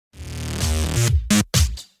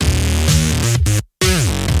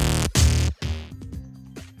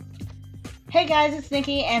Hey guys, it's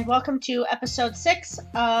Nikki, and welcome to episode 6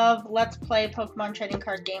 of Let's Play Pokemon Trading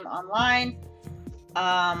Card Game Online.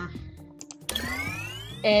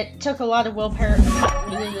 It took a lot of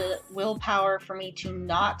willpower for me to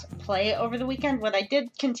not play over the weekend. What I did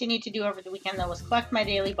continue to do over the weekend, though, was collect my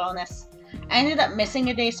daily bonus. I ended up missing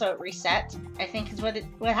a day, so it reset, I think is what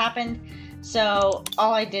happened. So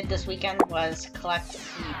all I did this weekend was collect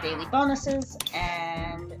the daily bonuses,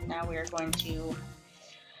 and now we are going to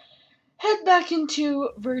head back into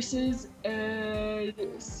Versus and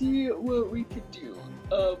see what we can do.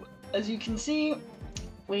 As you can see,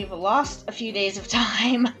 we've lost a few days of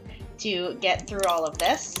time to get through all of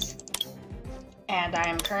this, and I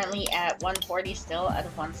am currently at 140 still out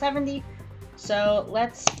of 170. So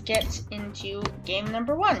let's get into game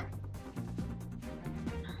number 1.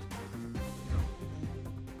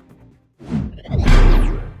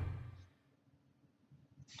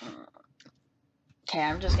 Okay,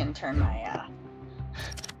 I'm just gonna turn my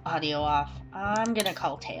audio off. I'm gonna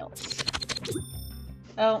call Tails.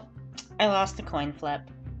 Oh, I lost the coin flip.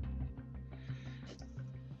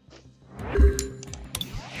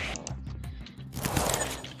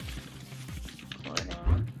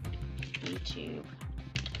 Recording, YouTube.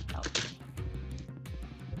 Oh.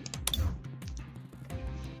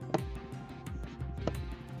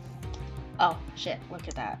 Oh, shit, look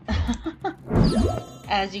at that.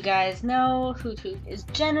 As you guys know, Hoot Hoot is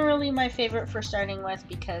generally my favorite for starting with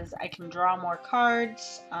because I can draw more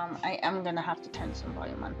cards. I am gonna have to turn some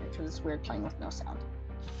volume on because it's weird playing with no sound.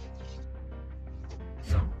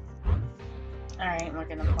 Alright, we're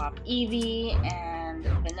gonna plop Eevee and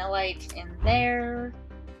Vanillite in there.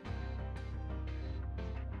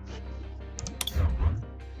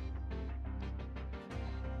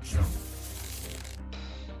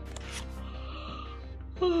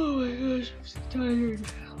 Oh my gosh, I'm so tired.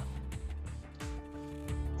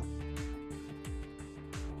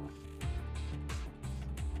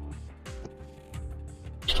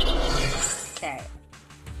 Okay.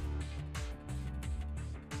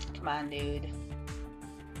 Come on, dude.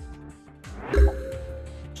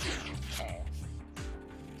 Okay.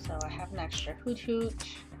 So I have an extra Hoot Hoot.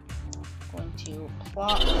 I'm going to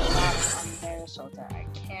plop that on there so that I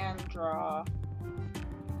can draw.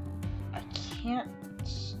 I can't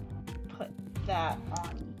put that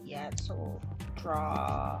on yet, so we'll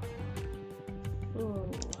draw. Ooh.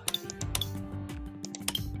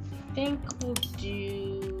 I think we'll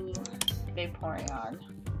do Vaporeon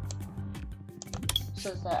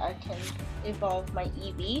so that I can evolve my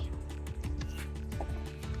Eevee.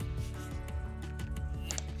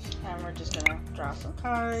 And we're just gonna draw some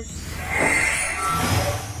cards.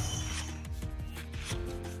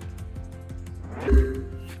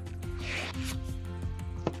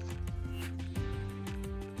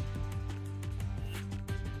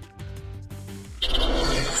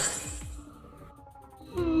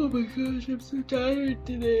 Oh my gosh, I'm so tired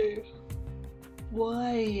today.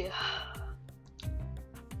 Why?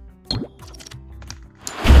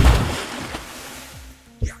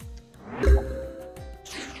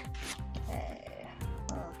 Okay,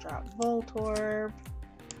 I'll drop Voltorb.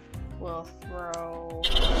 We'll throw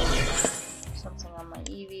something on my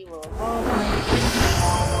Eevee. We'll evolve my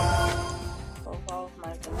Eevee. We'll evolve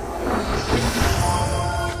my Vanilla.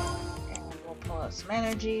 And we'll pull out some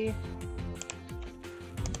energy.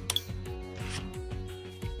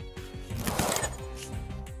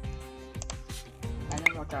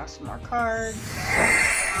 Draw some more cards.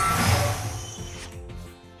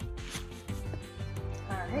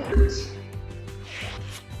 Alright.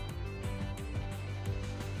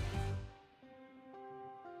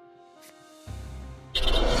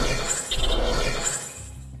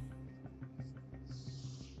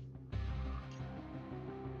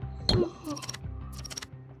 Oh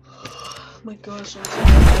my gosh, I'm so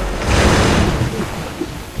tired.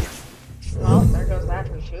 Well, there goes that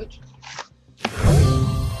Hoot.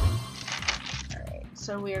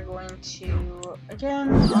 So we are going to,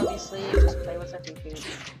 again, obviously, just play with our Hoot Hoot,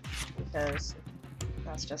 because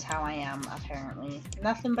that's just how I am, apparently.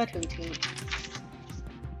 Nothing but Hoot Hoot.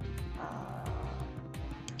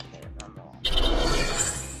 Okay, normal.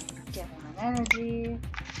 Give him an energy.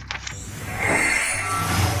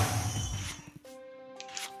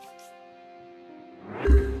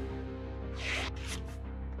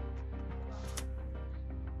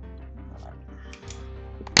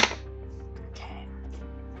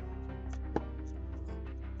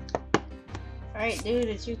 Alright, dude,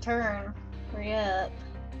 it's your turn. Hurry up.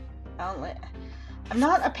 I'm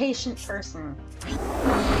not a patient person. I'm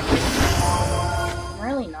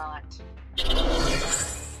really not.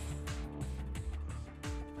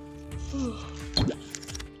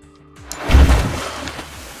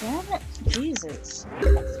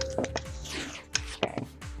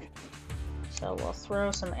 throw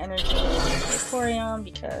some energy on Vaporeon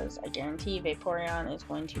because I guarantee Vaporeon is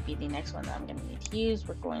going to be the next one that I'm going to need to use.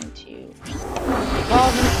 We're going to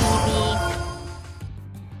evolve an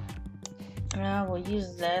Eevee. We'll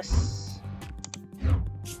use this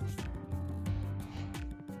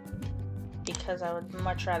because I would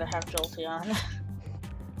much rather have Jolteon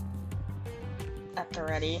at the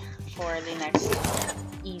ready for the next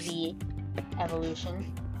Eevee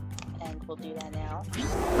evolution. And we'll do that now.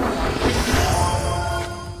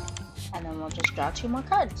 And then we'll just draw 2 more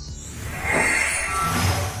cards.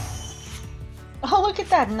 Oh, look at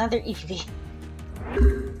that! Another Eevee.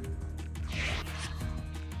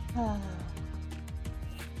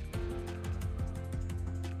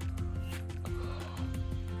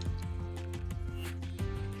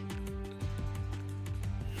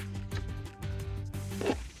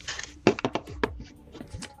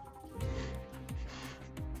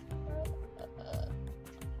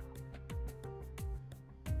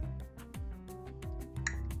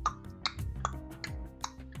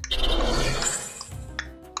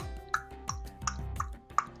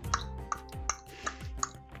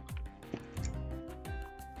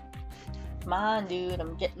 Come on, dude,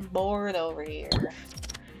 I'm getting bored over here. Now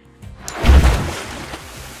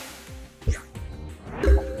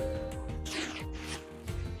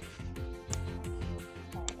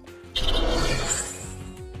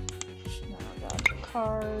I got the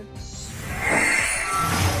cards.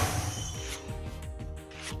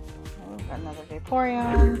 Got another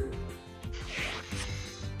Vaporeon.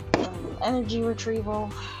 Energy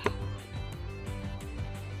retrieval.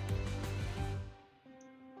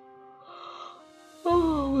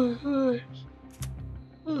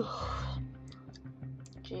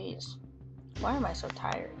 Jeez, why am I so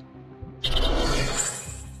tired? And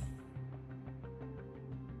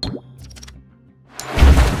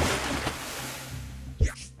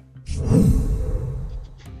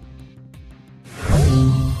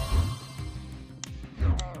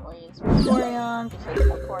we'll use Vaporeon because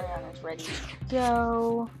Vaporeon is ready to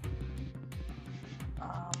go.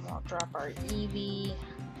 We'll drop our Eevee.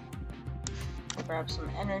 We'll grab some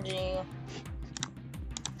energy.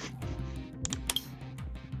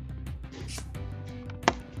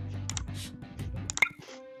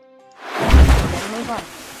 Move on.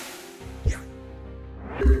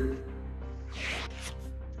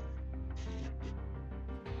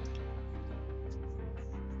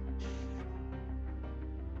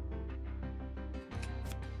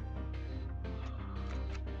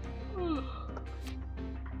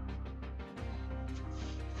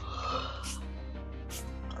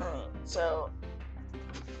 Alright, so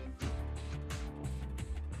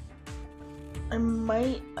I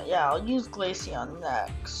might, yeah, I'll use Glaceon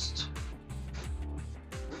next.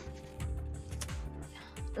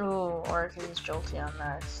 Oh, or I could use Jolteon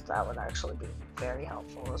next. That would actually be very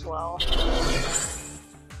helpful as well.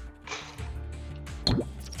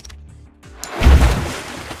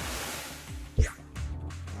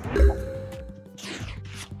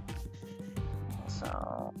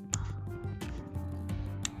 So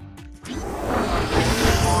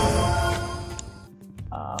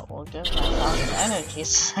we'll give myself an energy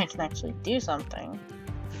so I can actually do something.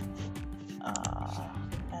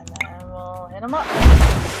 And then we'll hit him up.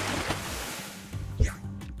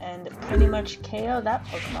 And pretty much KO that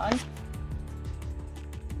Pokemon.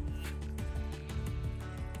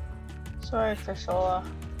 Sorry for Sola.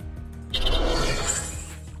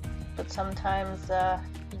 But sometimes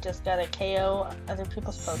you just gotta KO other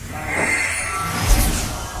people's Pokemon.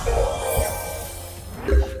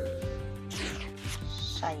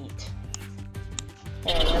 Shite.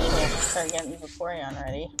 Hey, I guess we'll start getting Vaporeon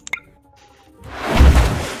ready.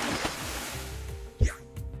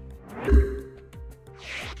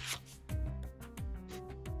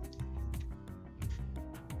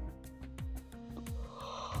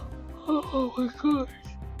 Oh my gosh.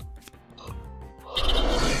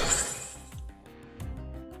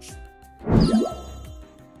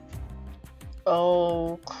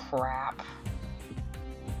 Oh crap.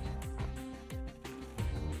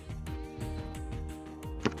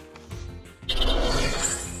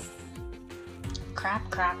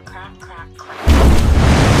 Crap.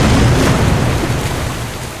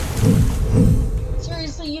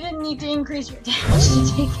 Seriously, you didn't need to increase your damage to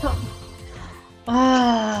take them.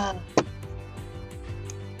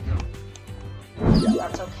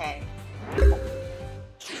 That's okay.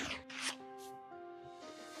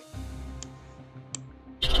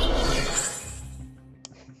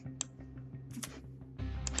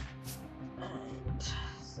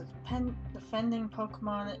 Defending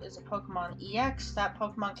Pokemon is a Pokemon EX. That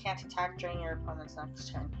Pokemon can't attack during your opponent's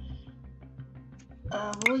next turn.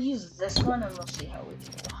 We'll use this one and we'll see how we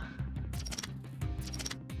do.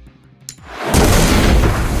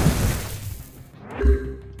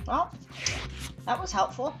 Well, that was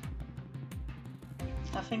helpful.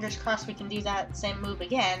 Now, fingers crossed we can do that same move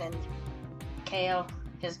again and KO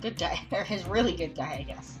his good guy, or his really good guy, I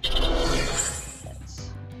guess.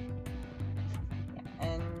 Yeah,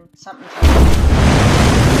 and something.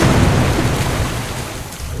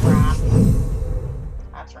 Crap.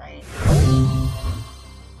 That's right.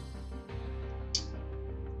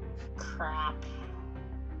 Crap.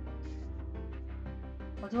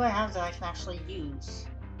 What do I have that I can actually use?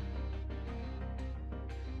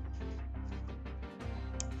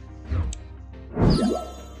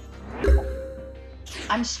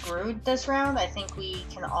 I'm screwed this round. I think we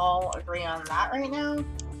can all agree on that right now.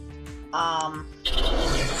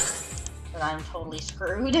 That I'm totally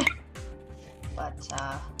screwed. But,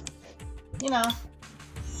 you know.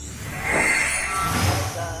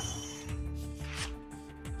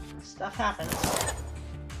 Stuff happens.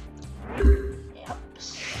 Yep.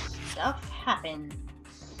 Stuff happens.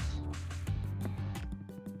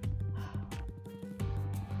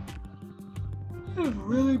 I have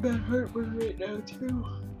really bad heartburn right now, too.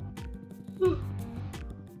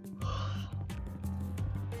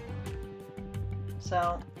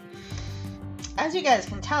 So, as you guys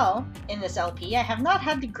can tell, in this LP, I have not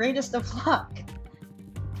had the greatest of luck.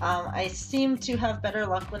 I seem to have better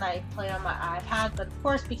luck when I play on my iPad, but of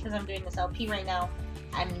course, because I'm doing this LP right now,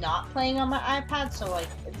 I'm not playing on my iPad, so, like,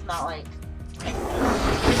 it's not like...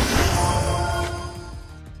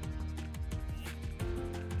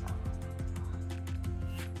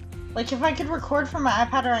 Like, if I could record from my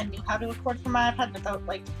iPad, or I knew how to record from my iPad without,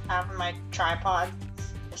 like, having my tripod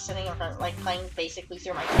sitting in front, like, playing basically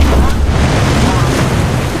through my camera.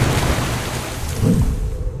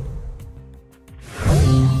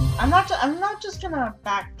 I'm not just gonna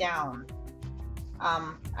back down.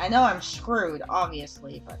 I know I'm screwed,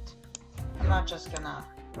 obviously, but I'm not just gonna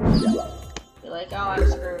be like, oh, I'm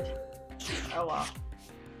screwed. Oh well.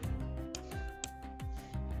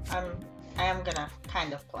 I am gonna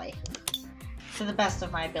kind of play to the best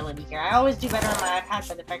of my ability here. I always do better on my iPad,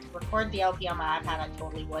 but if I could record the LP on my iPad, I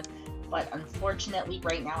totally would. But unfortunately,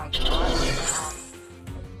 right now I cannot.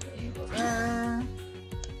 You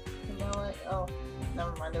know what? Oh,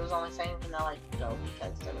 never mind. It was only saying vanilla go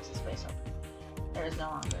because there was a space open. There is no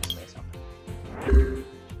longer a space open.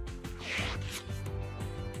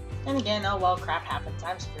 And again, oh well, crap happens.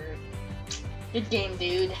 I'm screwed. Good game,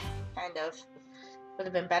 dude. Kind of. Would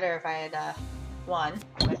have been better if I had won.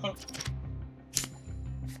 I think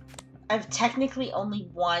I've technically only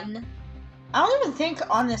won. I don't even think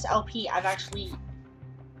on this LP I've actually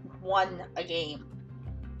won a game.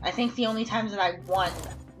 I think the only times that I won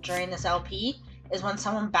during this LP is when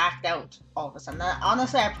someone backed out all of a sudden.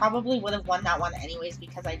 Honestly, I probably would have won that one anyways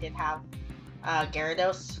because I did have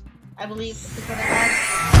Gyarados, I believe is what I had.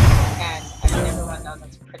 And I mean, everyone knows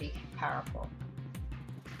that's pretty powerful.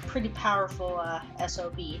 Pretty powerful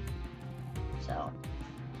SOB. So.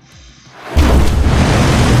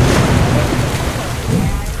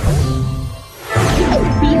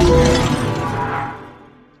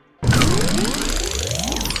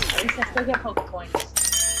 At least I still get Poke Coins. I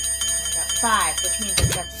got 5, which means I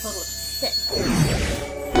got a total of 6.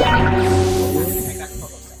 I got a total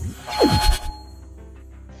of 6.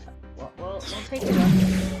 Well, we'll take it up.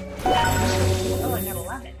 Oh, I got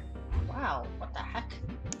 11. Wow, what the heck?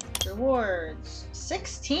 Rewards.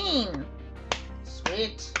 16!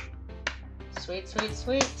 Sweet. Sweet, sweet,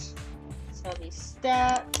 sweet. So these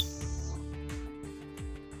stats.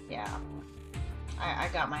 Yeah. I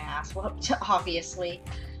got my ass whooped, obviously.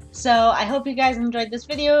 So I hope you guys enjoyed this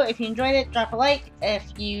video. If you enjoyed it, drop a like.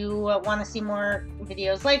 If you want to see more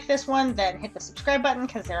videos like this one, then hit the subscribe button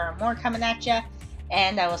because there are more coming at you.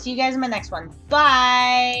 And I will see you guys in my next one.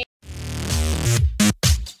 Bye!